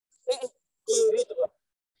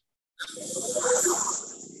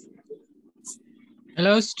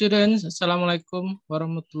Hello students, Assalamualaikum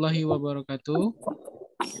warahmatullahi wabarakatuh.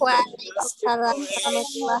 Waalaikumsalam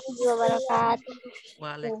warahmatullahi wabarakatuh.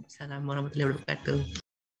 Waalaikumsalam warahmatullahi wabarakatuh.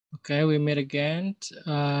 Okay, we meet again.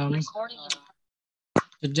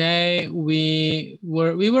 Today we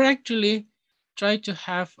were actually trying to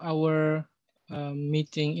have our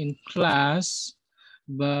meeting in class,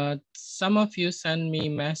 but some of you sent me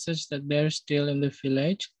a message that they're still in the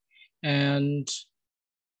village, and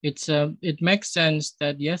it makes sense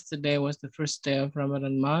that yesterday was the first day of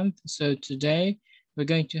Ramadan month, so today we're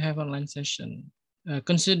going to have online session,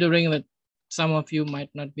 considering that some of you might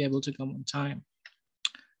not be able to come on time.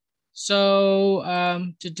 So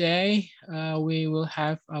today we will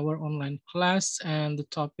have our online class, and the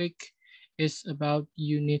topic is about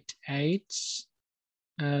Unit 8,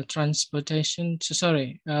 transportation.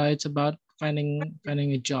 It's about finding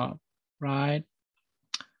a job, right?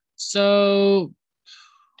 So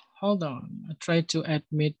hold on, I try to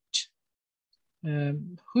admit.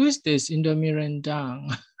 Who is this? Indomie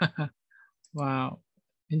Rendang. Wow,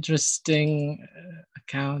 interesting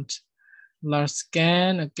account. Lars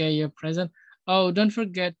Scan, okay, you're present. Oh, don't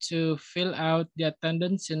forget to fill out the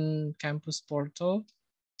attendance in campus portal.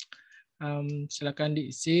 Silakan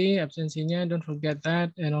diisi absensinya, don't forget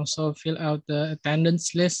that, and also fill out the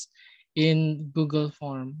attendance list in Google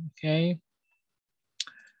form, okay?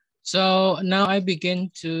 So now I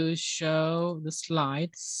begin to show the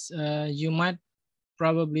slides. You might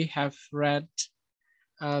probably have read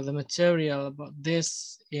the material about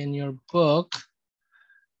this in your book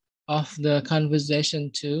of the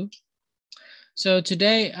conversation too. So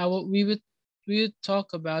today we would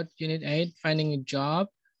talk about Unit 8, finding a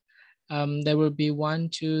job. There will be 1,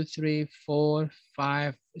 2, 3, 4,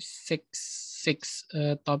 5, 6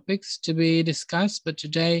 topics to be discussed, but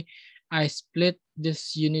today I split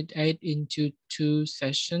this Unit 8 into 2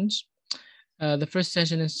 sessions. The first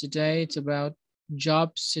session is today. It's about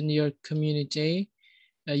jobs in your community,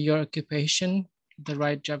 your occupation, the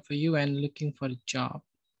right job for you, and looking for a job.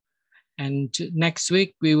 And next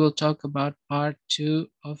week, we will talk about part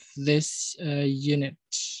 2 of this unit.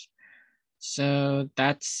 So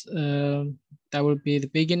that will be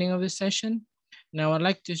the beginning of the session. Now I'd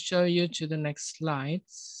like to show you to the next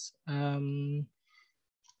slides.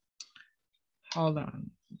 Hold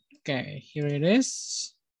on. Okay, here it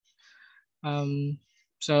is.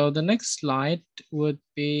 So the next slide would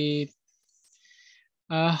be,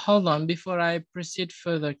 hold on, before I proceed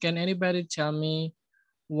further, can anybody tell me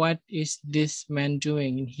what is this man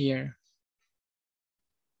doing in here?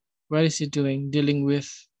 What is he doing? Dealing with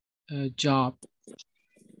a job.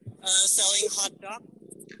 Selling hot dog.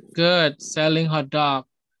 Good, selling hot dog.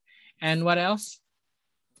 And what else?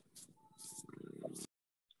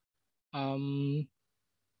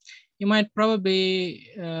 You might probably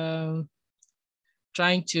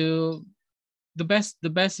trying to, the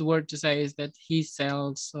best word to say is that he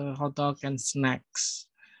sells hot dog and snacks.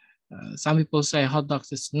 Some people say hot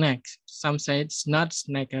dogs is snack. Some say it's not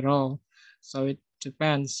snack at all. So it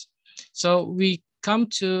depends. So we come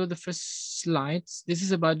to the first slides. This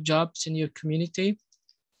is about jobs in your community.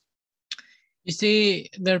 You see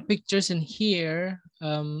there are pictures in here.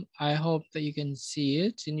 I hope that you can see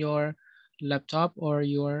it in your laptop or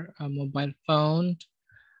your mobile phone.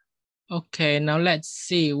 Okay, now let's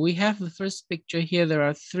see. We have the first picture here. There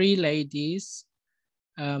are 3 ladies.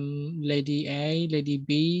 Lady A, Lady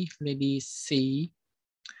B, Lady C.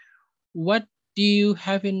 What do you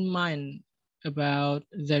have in mind about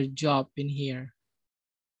their job in here?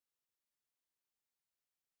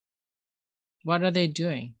 What are they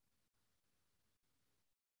doing?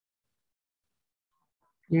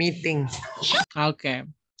 Meeting. Okay,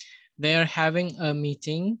 they are having a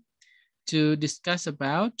meeting to discuss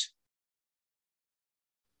about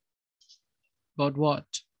what?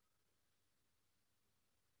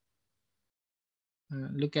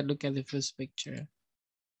 Look at the first picture.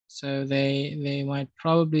 So they might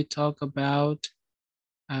probably talk about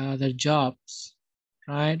their jobs,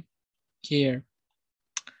 right? Here.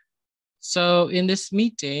 So in this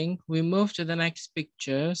meeting, we move to the next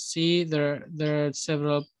picture. See, there are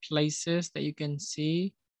several places that you can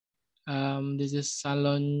see. This is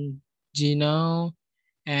Salon Gino,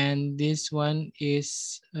 and this one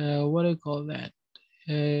is, what do you call that?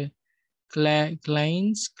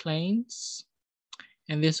 Kleins.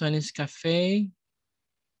 And this one is Cafe.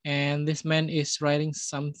 And this man is writing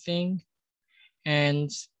something.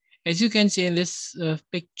 And as you can see in this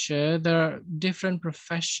picture, there are different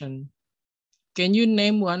professions. Can you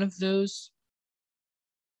name one of those?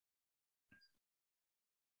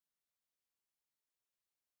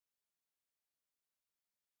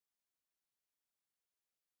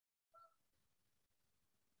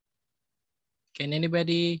 Can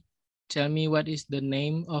anybody tell me what is the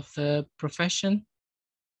name of the profession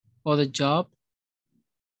or the job?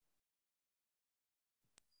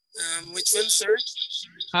 Which one, sir?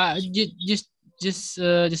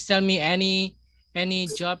 Just tell me any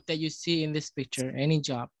job that you see in this picture, any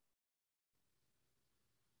job.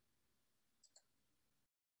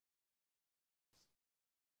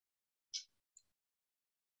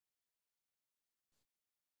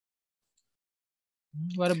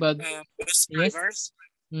 What about Bus yes? drivers.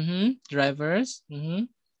 Drivers. And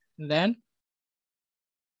then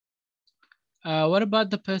what about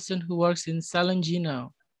the person who works in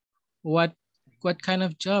Salangino? What kind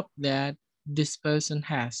of job that this person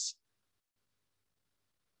has?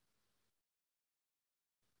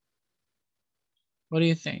 What do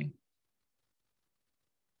you think?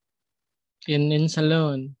 In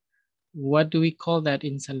salon, what do we call that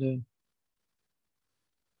in salon?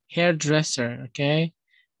 Hairdresser, okay?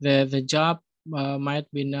 The job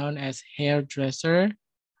might be known as hairdresser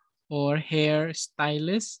or hair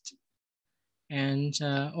stylist, and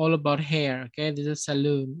all about hair, okay? This is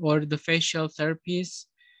salon, or the facial therapies,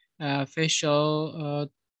 facial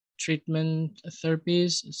treatment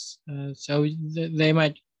therapies. So they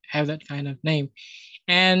might have that kind of name.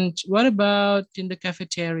 And what about in the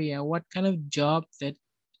cafeteria? What kind of job that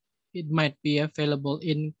it might be available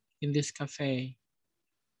in this cafe?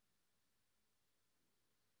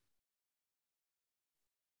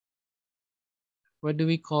 What do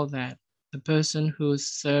we call that? The person who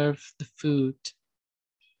serves the food.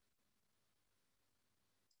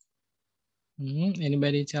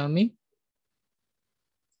 Anybody tell me?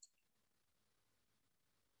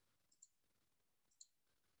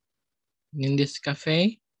 In this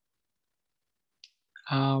cafe,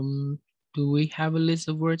 do we have a list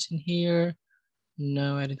of words in here?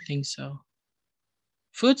 No, I don't think so.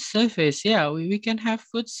 Food service, yeah, we can have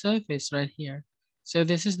food service right here. So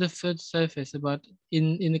this is the food service about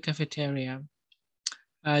in the cafeteria.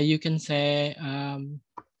 You can say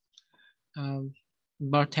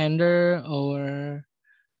bartender, or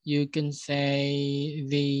you can say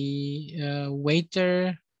the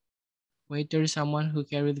waiter, someone who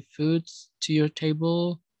carry the foods to your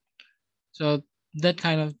table. So that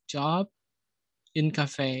kind of job in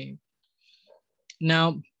cafe.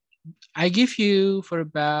 Now, I give you for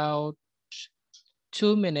about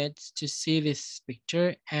 2 minutes to see this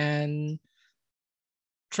picture and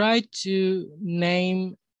try to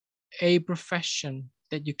name a profession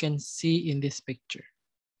that you can see in this picture.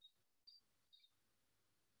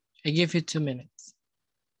 I give you 2 minutes.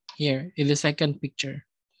 Here, in the second picture.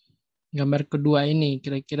 Gambar kedua ini,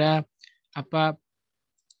 kira-kira apa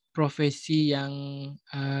profesi yang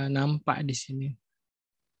nampak di sini?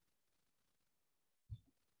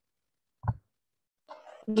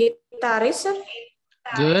 Gitaris, sir.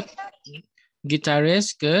 Good.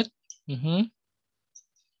 Guitarist, good. A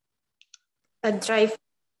driver.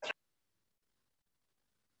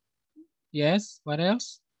 Yes, what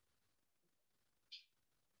else?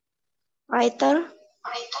 Writer.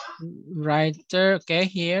 Writer, okay,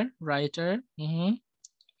 here, writer.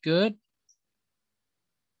 Good.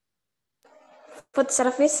 Food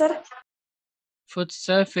service, sir. Food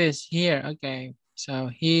service here, okay.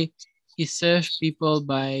 So he serves people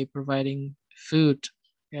by providing food,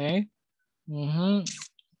 okay.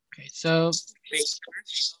 Okay, so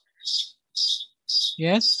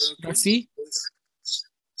yes, Rafi.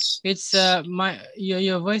 It's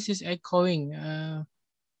your voice is echoing.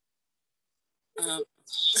 Painter.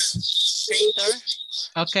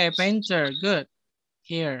 Okay, painter, good.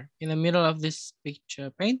 Here in the middle of this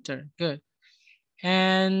picture, painter, good.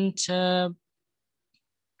 And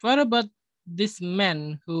what about this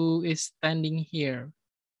man who is standing here?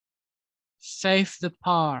 Save the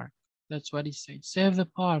park. That's what he said. Save the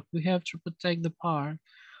park. We have to protect the park.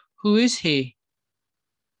 Who is he?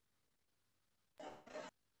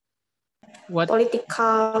 What?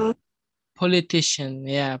 Political. Politician.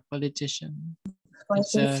 Yeah, politician.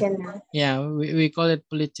 Politician. Yeah, we call it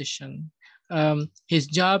politician. His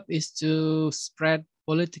job is to spread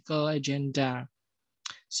political agenda.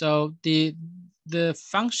 So the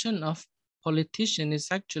function of politician is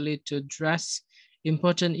actually to address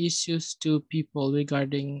important issues to people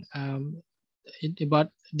regarding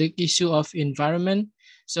about the issue of environment.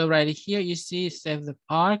 So right here you see Save the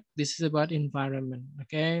Park. This is about environment,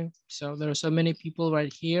 okay? So there are so many people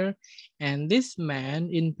right here, and this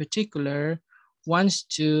man in particular wants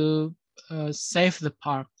to save the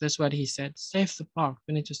park. That's what he said, save the park.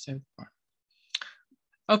 We need to save the park.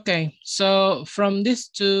 Okay, so from these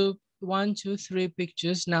 2, 1, 2, 3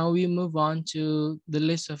 pictures, now we move on to the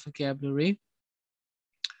list of vocabulary.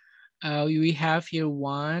 We have here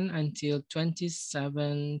 1 until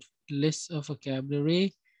 27 list of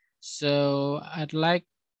vocabulary. So I'd like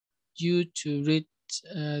you to read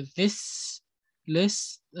this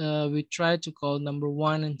list. We try to call number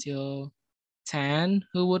 1 until 10.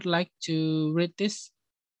 Who would like to read this?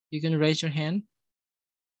 You can raise your hand.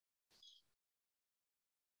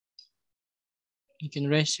 You can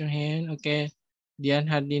raise your hand. Okay. Dian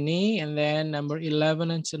Hardini, and then number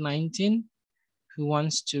 11 until 19. Who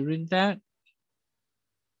wants to read that?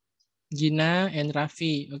 Gina and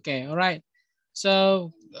Rafi. Okay, all right.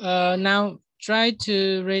 So now try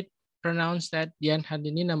to read, pronounce that Dian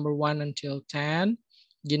Hardini number 1 until 10.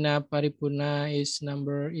 Gina Paripurna is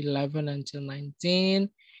number 11 until 19.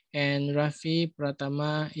 And Rafi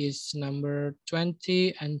Pratama is number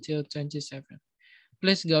 20 until 27.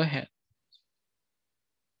 Please go ahead.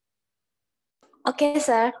 Okay,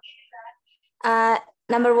 sir.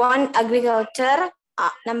 Number 1, agriculture.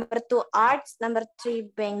 Number 2, arts. Number 3,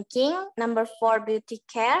 banking. Number 4, beauty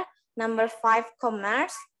care. Number 5,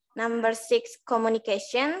 commerce. Number 6,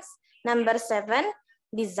 communications. Number 7,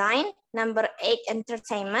 design. Number 8,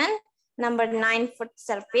 entertainment. Number 9, food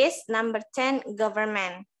service. Number 10,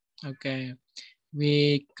 government. Okay.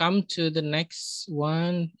 We come to the next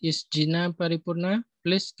one. Is Gina Paripurna?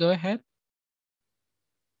 Please go ahead.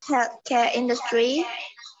 Healthcare industry,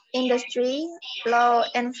 law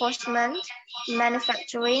enforcement,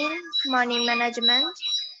 manufacturing, money management,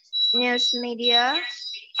 news media,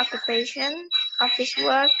 occupation, office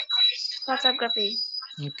work, photography.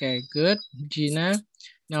 Okay, good, Gina.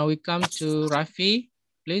 Now we come to Rafi.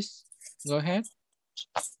 Please go ahead.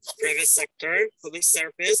 Private sector, public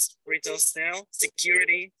service, retail sale,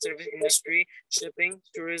 security, service industry, shipping,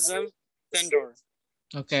 tourism, vendor.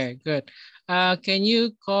 Okay, good. Can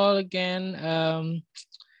you call again,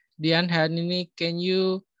 Dian Hardini? Can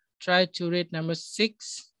you try to read number 6?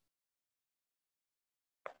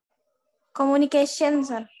 Communication,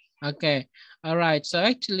 sir. Okay, all right. So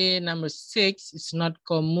actually number 6 is not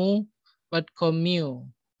komu, but komu.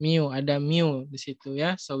 Mu, ada mu di situ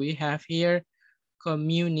ya. So we have here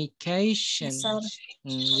communication. Yes,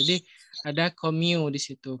 Jadi ada komu di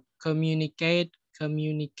situ. Communicate,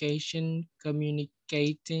 communication,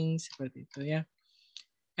 communicating, seperti itu ya.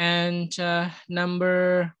 And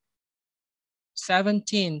number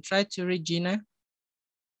 17, try to read, Gina.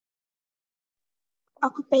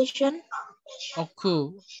 Occupation.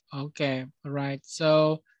 Oku. Okay, all right.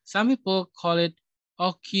 So some people call it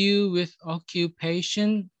oku with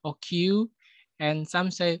occupation, oku, and some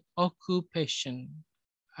say occupation.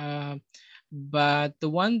 But the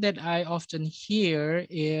one that I often hear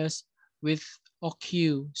is with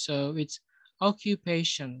oku. So it's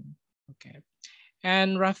occupation. Okay.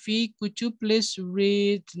 And Rafi, could you please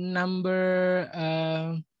read number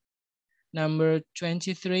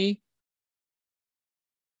 23?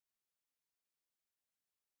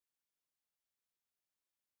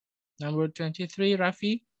 Number 23,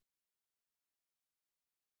 Rafi?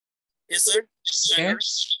 Yes, sir.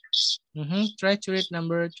 Okay. Try to read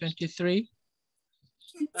number 23.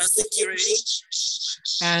 Security.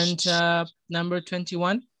 And number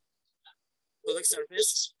 21? Public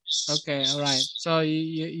service. Okay, all right. So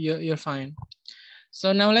you're fine.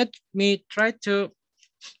 So now let me try to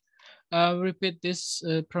repeat this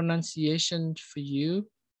pronunciation for you.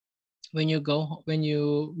 When you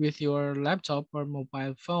with your laptop or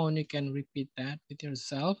mobile phone, you can repeat that with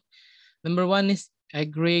yourself. Number 1 is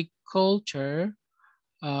agriculture,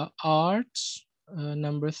 arts.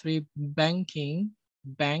 Number 3, banking,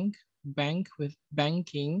 bank with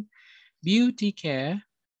banking, beauty care,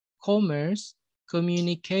 commerce,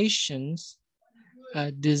 communications,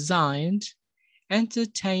 design,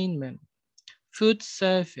 entertainment, food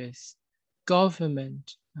service,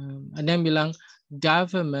 government. Ada yang bilang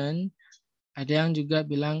government, ada yang juga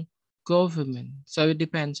bilang government. So it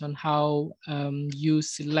depends on how you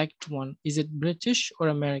select one. Is it British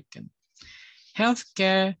or American?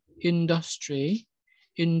 Healthcare industry,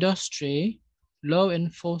 law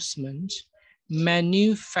enforcement,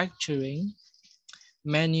 manufacturing,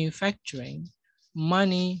 money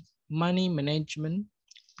management,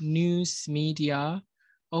 news media,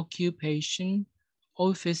 occupation,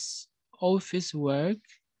 office work,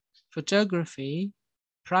 photography,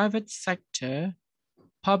 private sector,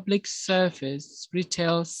 public service,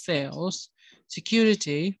 retail sales,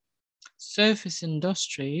 security, service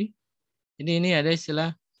industry. Jadi ini ada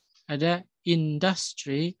istilah, ada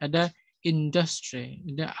industry, ada industry.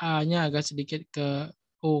 Ada A-nya agak sedikit ke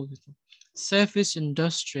O gitu. Service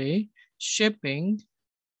industry, shipping,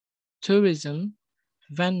 tourism,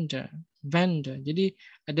 vendor. Jadi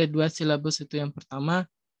ada 2 silabus itu. Yang pertama,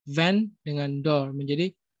 van dengan door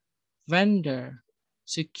menjadi vendor,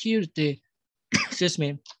 security, excuse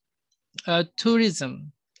me,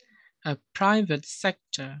 tourism, private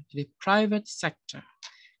sector, the private sector,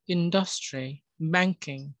 industry,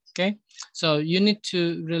 banking, okay? So you need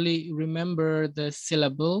to really remember the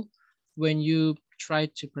syllable when you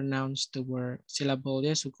try to pronounce the word. Syllable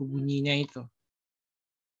ya, suku bunyinya itu.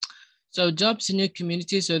 So jobs in your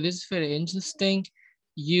community, so this is very interesting.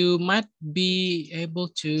 You might be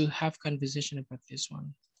able to have conversation about this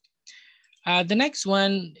one. The next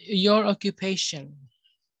one, your occupation.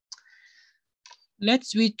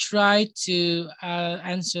 We try to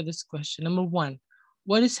answer this question. Number one,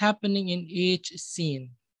 what is happening in each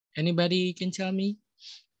scene? Anybody can tell me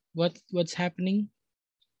what's happening?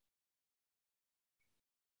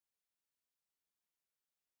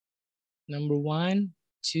 Number 1,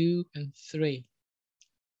 2, and 3.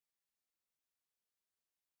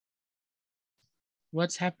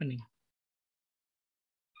 What's happening?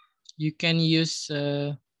 You can use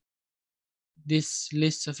this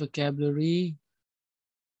list of vocabulary,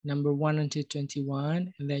 number 1 until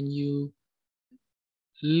 21, and then you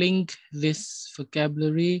link this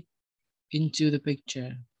vocabulary into the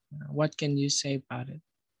picture. What can you say about it?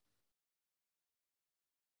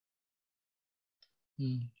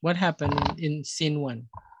 What happened in scene 1?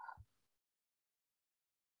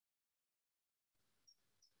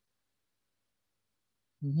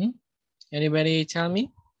 Anybody tell me?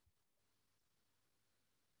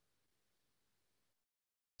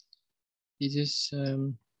 This is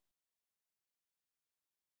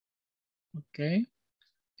okay.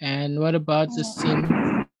 And what about the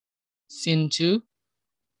scene 2?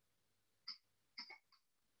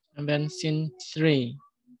 And then scene 3.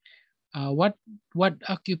 What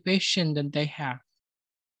occupation did they have?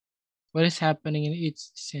 What is happening in each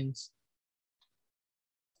scene?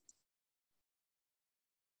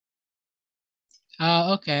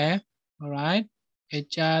 Okay, all right.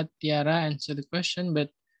 Echa Tiara answered the question, but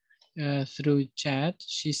through chat,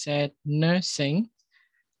 she said nursing.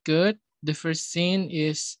 Good. The first scene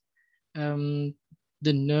is the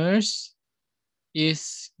nurse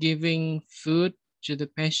is giving food to the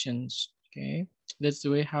patients. Okay, that's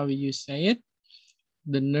the way how you say it.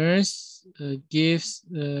 The nurse gives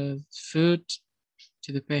food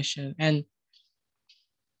to the patient. And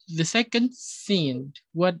the second scene,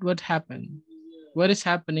 what happened? What is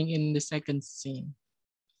happening in the second scene?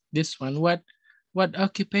 This one, what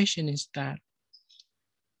occupation is that?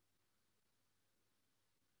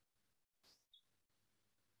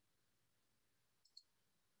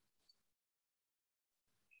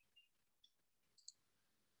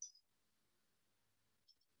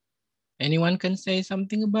 Anyone can say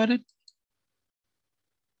something about it?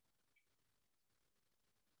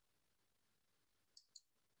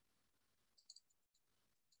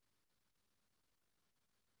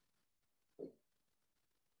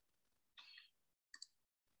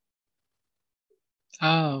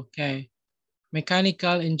 Oh, okay.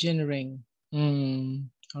 Mechanical engineering.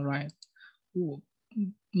 All right. Ooh.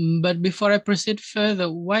 But before I proceed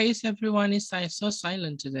further, why is everyone so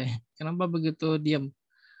silent today? Kenapa begitu diam?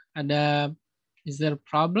 Is there a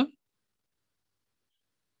problem?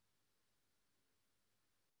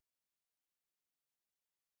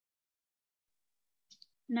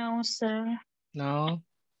 No, sir. No?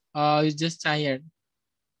 Oh, you're just tired.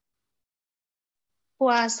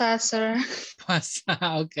 Puasa, sir. Puasa,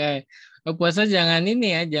 oke. Okay. Puasa jangan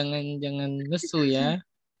ini ya, jangan lesu ya.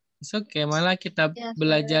 It's okay, malah kita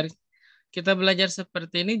belajar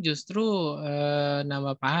seperti ini justru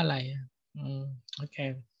nambah pahala ya.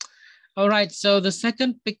 Okay. All right, so the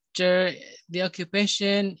second picture, the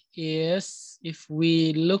occupation is, if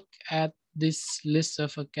we look at this list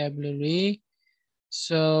of vocabulary,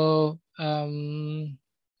 so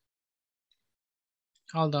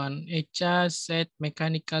hold on, Echa said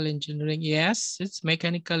mechanical engineering. Yes, it's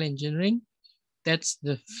mechanical engineering. That's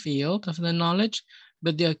the field of the knowledge,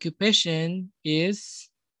 but the occupation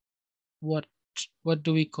is what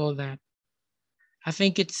do we call that? I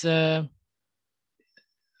think it's a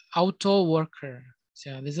auto worker.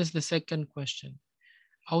 So this is the second question.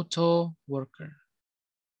 Auto worker.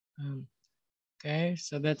 Okay,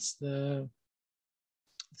 so that's the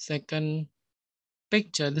second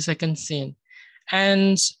picture, the second scene.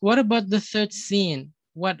 And what about the third scene?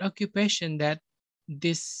 What occupation that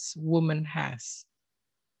this woman has?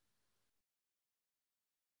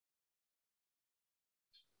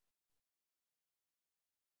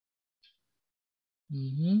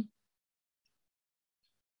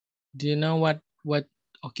 Do you know what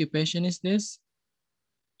occupation is this?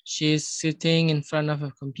 She's sitting in front of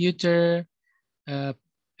a computer,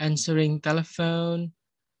 answering telephone,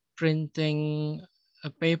 printing a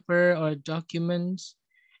paper or documents,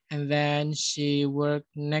 and then she worked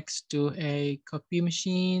next to a copy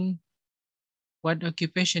machine. What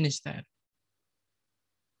occupation is that?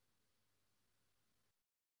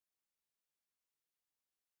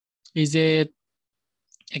 Is it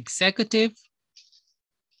executive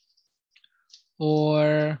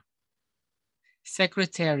or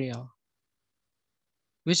secretarial?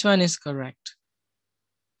 Which one is correct?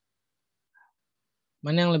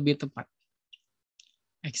 Mana yang lebih tepat?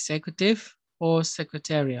 Executive or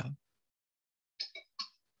secretarial?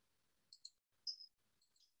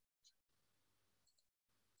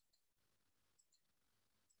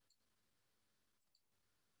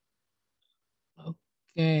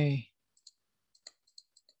 Oke.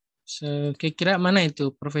 So, kira-kira mana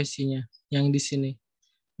itu profesinya yang di sini?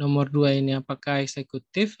 Nomor 2 ini apakah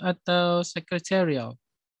eksekutif atau secretarial?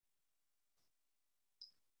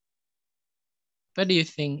 What do you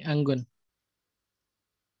think, Anggun?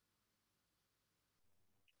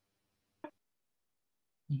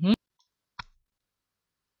 Mm-hmm.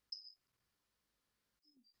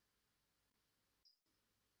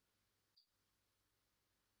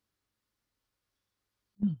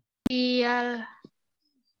 Iya.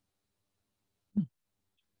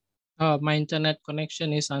 Oh, my internet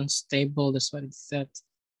connection is unstable. That's what it said.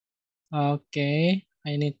 Okay,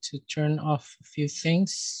 I need to turn off a few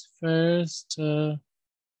things first.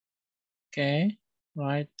 Okay,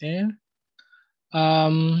 right there.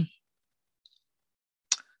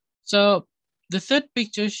 So the third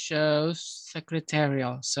picture shows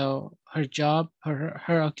secretarial. So her job,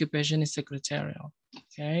 her occupation is secretarial.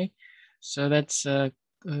 Okay, so that's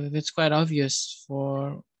quite obvious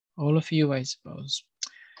for all of you, I suppose.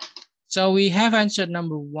 So we have answered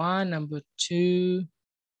number 1, number 2.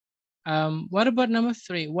 What about number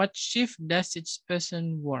 3? What shift does each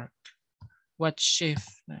person work? What shift?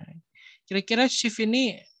 Nah, kira-kira shift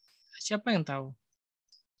ini siapa yang tahu?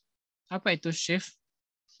 Apa itu shift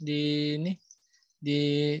di ini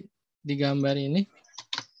di gambar ini?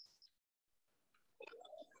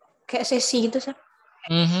 Kayak sesi gitu, Sir.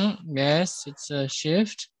 Yes, it's a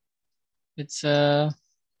shift. It's a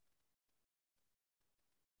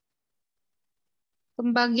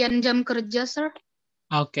Pembagian jam kerja, Sir.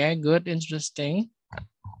 okay, good, interesting.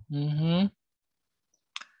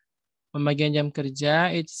 Pembagian jam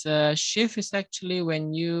kerja. It's a shift is actually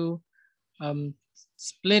when you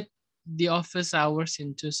split the office hours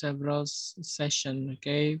into several sessions.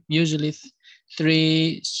 Okay, usually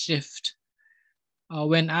 3 shift.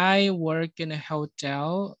 When I work in a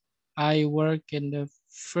hotel, I work in the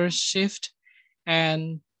first shift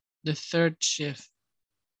and the third shift.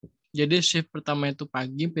 Jadi shift pertama itu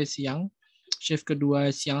pagi sampai siang, shift kedua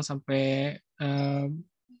siang sampai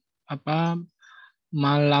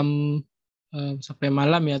malam sampai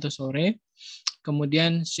malam ya atau sore.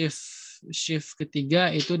 Kemudian shift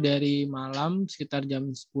ketiga itu dari malam sekitar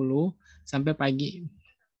jam 10 sampai pagi.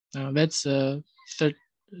 That's a third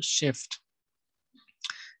shift.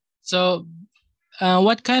 So,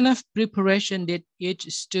 what kind of preparation did each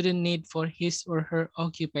student need for his or her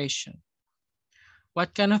occupation?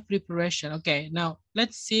 What kind of preparation? Okay, now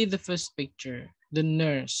let's see the first picture, the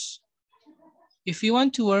nurse. If you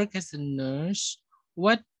want to work as a nurse,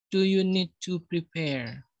 what do you need to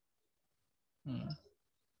prepare?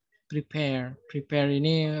 Prepare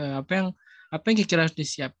ini apa yang kira-kira harus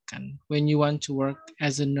disiapkan when you want to work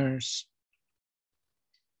as a nurse?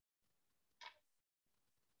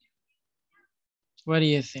 What do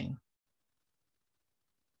you think?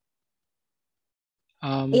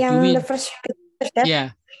 The first picture.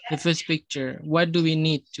 Yeah, the first picture. What do we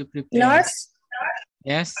need to prepare? Nurse.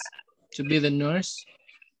 Yes, to be the nurse.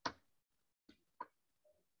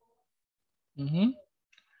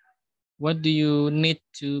 What do you need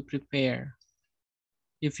to prepare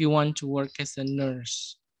if you want to work as a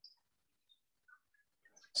nurse?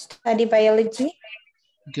 Study biology.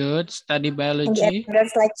 Good, study biology.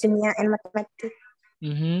 There's like kimia and mathematics.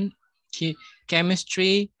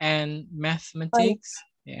 Chemistry and mathematics.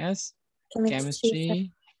 Yes, chemistry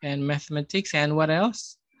and mathematics. And what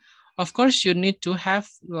else? Of course, you need to have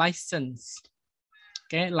license.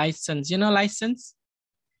 Okay, license. You know license?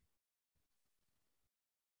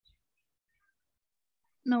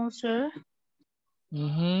 No, sir.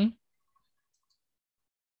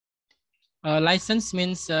 License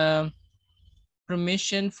means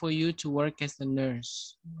permission for you to work as a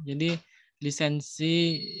nurse. Jadi license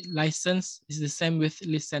is the same with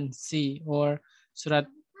lisensi or surat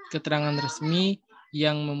keterangan resmi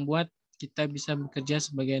yang membuat kita bisa bekerja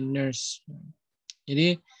sebagai nurse.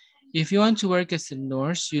 Jadi if you want to work as a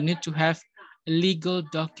nurse, you need to have a legal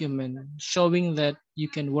document showing that you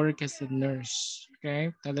can work as a nurse.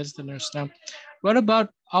 Okay, that's the nurse. Now, what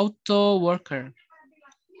about auto worker?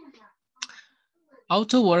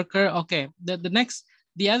 Auto worker, okay.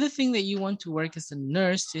 The other thing that you want to work as a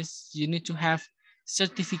nurse is you need to have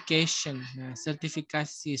certification,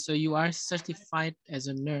 sertifikasi. So you are certified as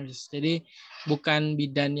a nurse. Jadi bukan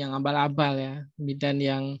bidan yang abal-abal ya, bidan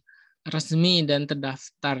yang resmi dan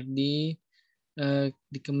terdaftar di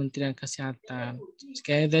Kementerian Kesehatan.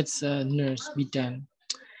 Okay, that's a nurse, bidan.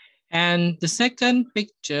 And the second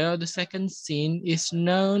picture, the second scene is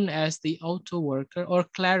known as the auto worker or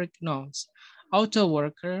cleric. No, auto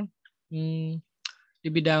worker di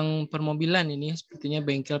bidang permobilan ini sepertinya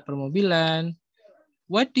bengkel permobilan.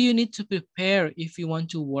 What do you need to prepare if you want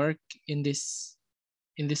to work in this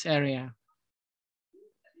area?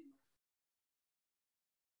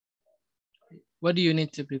 What do you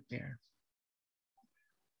need to prepare?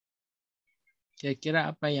 Kira-kira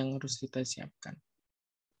apa yang harus kita siapkan?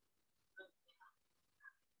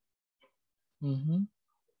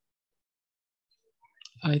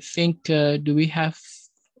 I think, do we have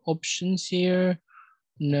options here?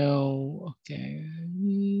 No. Okay.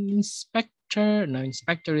 Inspector. No,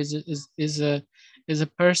 inspector is a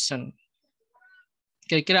person.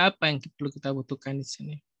 Kira-kira apa yang perlu kita butuhkan di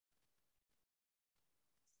sini?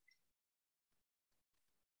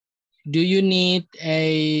 Do you need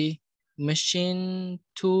a machine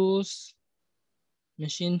tools?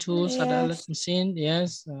 Machine tools, Yes. ada alat mesin,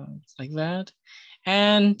 yes, it's like that.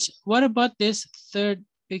 And what about this third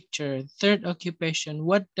picture, third occupation?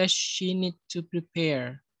 What does she need to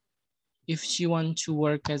prepare if she wants to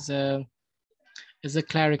work as a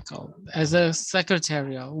clerical, as a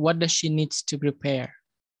secretarial? What does she need to prepare?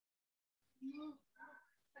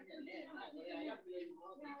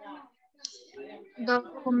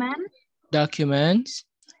 Documents.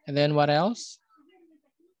 And then what else?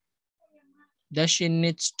 Does she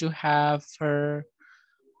needs to have her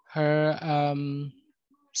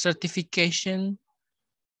certification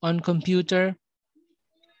on computer?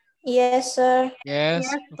 Yes, sir. Yes.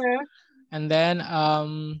 Yes, sir. And then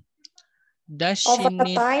does she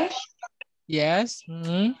need? Overtime. Yes.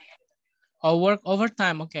 Or work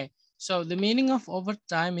overtime. Okay. So the meaning of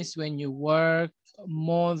overtime is when you work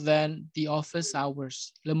more than the office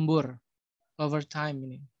hours. Lembur. Overtime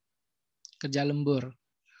ini. Kerja lembur.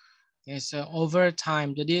 Okay, so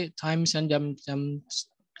overtime. Jadi time jam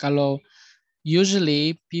kalau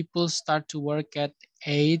usually people start to work at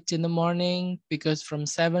 8 in the morning because from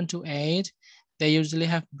 7 to 8 they usually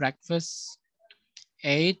have breakfast.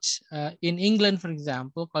 8 in England for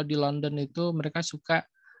example, kalau di London itu mereka suka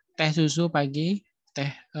teh susu pagi, teh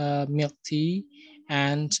milk tea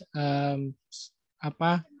and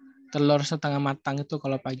telur setengah matang itu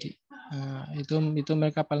kalau pagi. Itu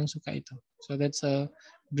mereka paling suka itu. So that's a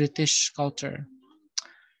British culture.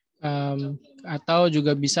 Atau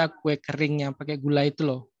juga bisa kue kering yang pakai gula itu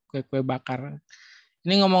loh, kue-kue bakar.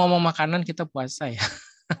 Ini ngomong-ngomong makanan kita puasa ya.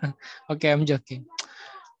 Okay, I'm joking.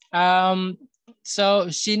 So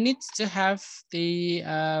she needs to have the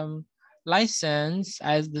license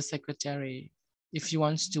as the secretary if she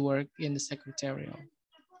wants to work in the secretarial.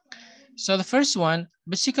 So the first one,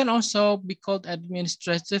 but she can also be called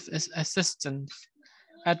administrative assistant.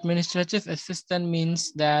 Administrative assistant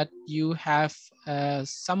means that you have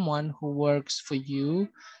someone who works for you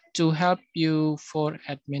to help you for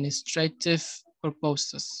administrative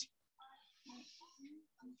purposes.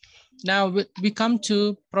 Now we come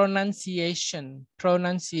to pronunciation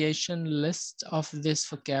list of this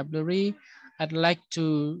vocabulary. I'd like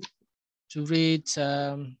to read,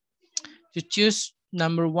 to choose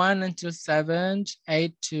number 1 until 7,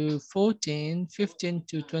 8 to 14, 15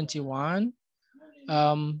 to 21.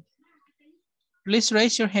 Please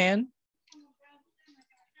raise your hand.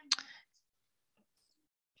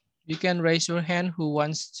 You can raise your hand who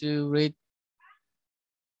wants to read.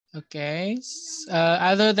 Okay,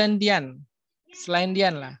 other than Dian, selain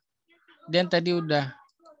Dian lah. Dian tadi udah.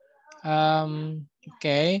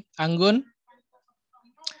 Okay, Anggun.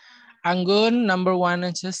 Anggun, number 1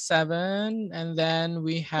 until 7, and then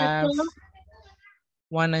we have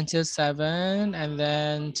 1 until 7, and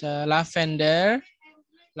then Lavender.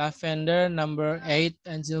 Lavender, number 8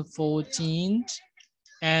 until 14,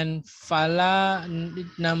 and Fala,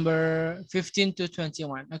 number 15 to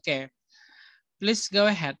 21. Okay, please go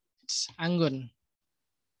ahead, Anggun.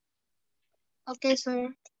 Okay, sir.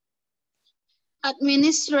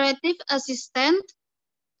 Administrative assistant,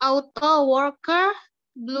 auto worker,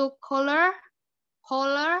 blue collar,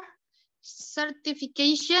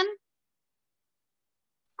 certification,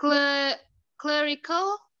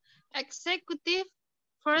 clerical, executive,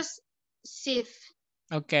 first shift.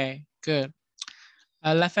 Okay, good.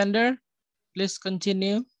 Lavender, please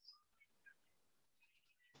continue.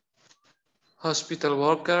 Hospital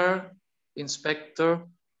worker, inspector,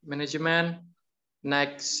 management,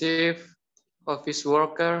 night shift, office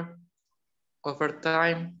worker,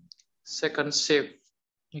 overtime, second shift.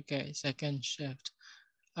 Okay, second shift.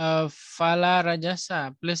 Fala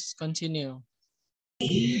Rajasa, please continue.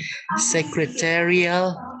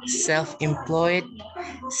 Secretarial, self-employed,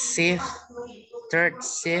 shift, third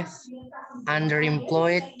shift,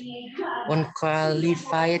 underemployed,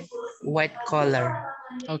 unqualified, white collar.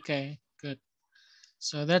 Okay, good.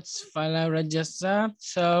 So that's Fala Rajasa.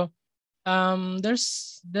 So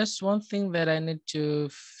there's one thing that I need to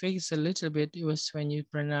fix a little bit. It was when you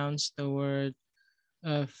pronounce the word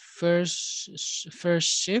first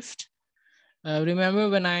shift. Remember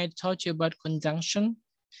when I taught you about conjunction?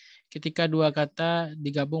 Ketika dua kata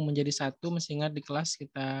digabung menjadi satu, masih ingat di kelas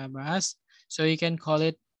kita bahas. So you can call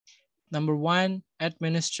it number one,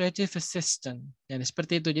 administrative assistant. Jadi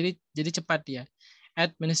seperti itu. Jadi cepat ya.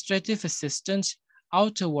 Administrative assistant,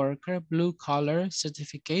 auto worker, blue collar,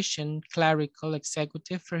 certification, clerical,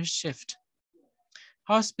 executive, first shift.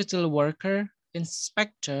 Hospital worker,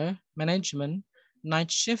 inspector, management, night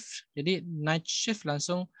shift. Jadi night shift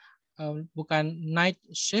langsung bukan night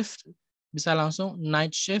shift, bisa langsung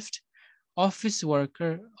night shift. Office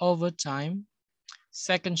worker, overtime.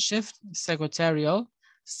 Second shift, secretarial.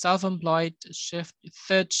 Self-employed shift,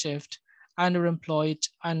 third shift. Underemployed,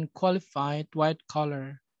 unqualified, white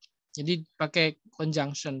collar. Jadi pakai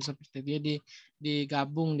conjunction seperti itu.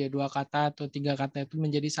 Digabung dia dua kata atau tiga kata itu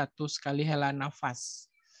menjadi satu sekali hela nafas.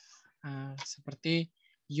 Seperti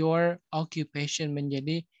your occupation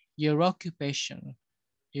menjadi your occupation.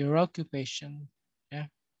 Your occupation. Ya.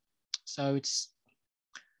 So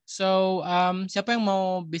siapa yang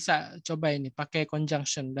mau bisa coba ini pakai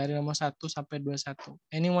conjunction dari nomor 1 sampai 21?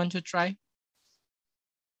 Anyone to try?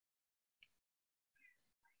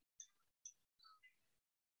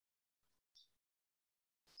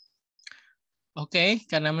 Oke,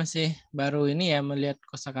 karena masih baru ini ya melihat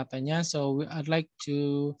kosakatanya, so I'd like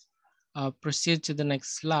to proceed to the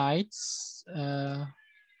next slides.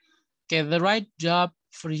 Okay, the right job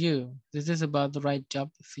for you. This is about the right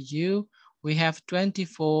job for you. We have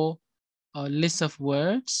 24 lists of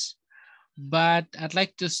words, but I'd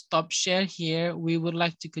like to stop share here. We would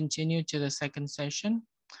like to continue to the second session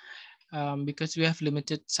because we have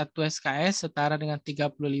limited 1 SKS setara dengan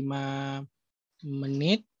 35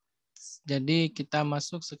 menit. Jadi kita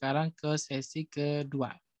masuk sekarang ke sesi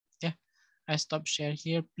kedua. Ya, I stop share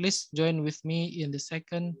here. Please join with me in the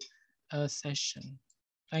second session.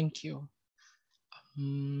 Thank you.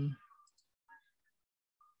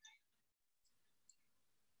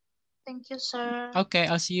 Thank you, sir. Okay,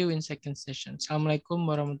 I'll see you in second session. Assalamualaikum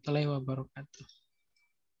warahmatullahi wabarakatuh.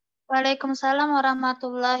 Waalaikumsalam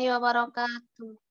warahmatullahi wabarakatuh.